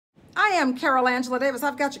I am Carol Angela Davis.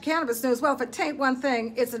 I've got your cannabis news. Well, if it tain't one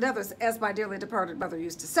thing, it's another, as my dearly departed mother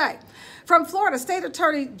used to say. From Florida, State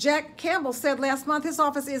Attorney Jack Campbell said last month his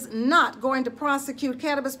office is not going to prosecute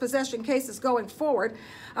cannabis possession cases going forward.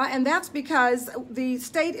 And that's because the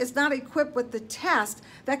state is not equipped with the test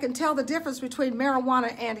that can tell the difference between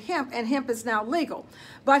marijuana and hemp is now legal.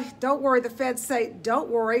 But don't worry, the feds say, don't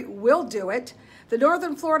worry, we'll do it. The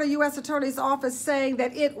Northern Florida U.S. Attorney's Office saying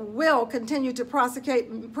that it will continue to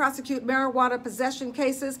prosecute marijuana possession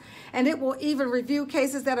cases, and it will even review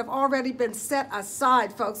cases that have already been set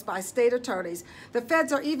aside, folks, by state attorneys. The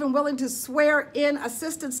feds are even willing to swear in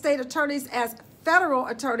assistant state attorneys as federal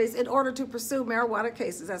attorneys in order to pursue marijuana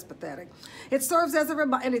cases. That's pathetic. It serves as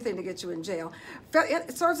anything to get you in jail.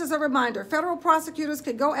 It serves as a reminder. Federal prosecutors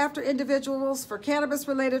can go after individuals for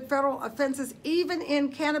cannabis-related federal offenses, even in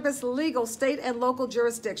cannabis legal state and local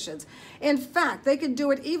jurisdictions. In fact, they can do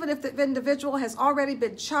it even if the individual has already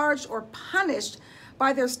been charged or punished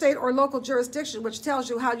by their state or local jurisdiction, which tells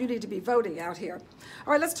you how you need to be voting out here.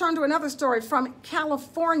 All right, let's turn to another story from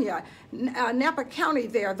California, Napa County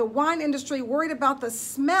there. The wine industry worried about the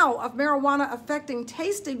smell of marijuana affecting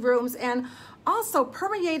tasting rooms and also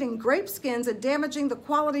permeating grape skins and damaging the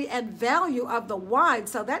quality and value of the wine.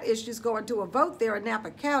 So that issue's going to a vote there in Napa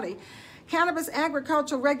County. Cannabis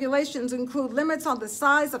agricultural regulations include limits on the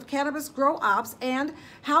size of cannabis grow ops and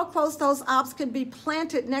how close those ops can be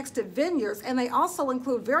planted next to vineyards, and they also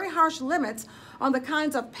include very harsh limits on the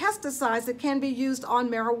kinds of pesticides that can be used on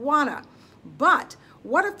marijuana. But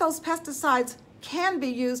what if those pesticides can be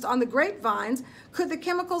used on the grapevines? Could the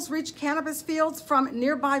chemicals reach cannabis fields from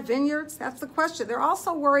nearby vineyards? That's the question. They're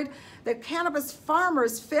also worried that cannabis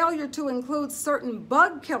farmers' failure to include certain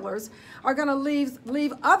bug killers are going to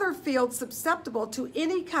leave other fields susceptible to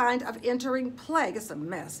any kind of entering plague. It's a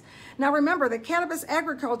mess. Now remember that cannabis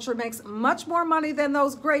agriculture makes much more money than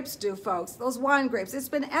those grapes do, folks, those wine grapes. It's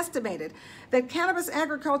been estimated that cannabis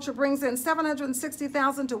agriculture brings in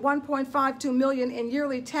 $760,000 to $1.52 million in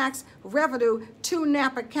yearly tax revenue to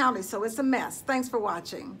Napa County. So it's a mess. Thanks for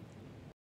watching.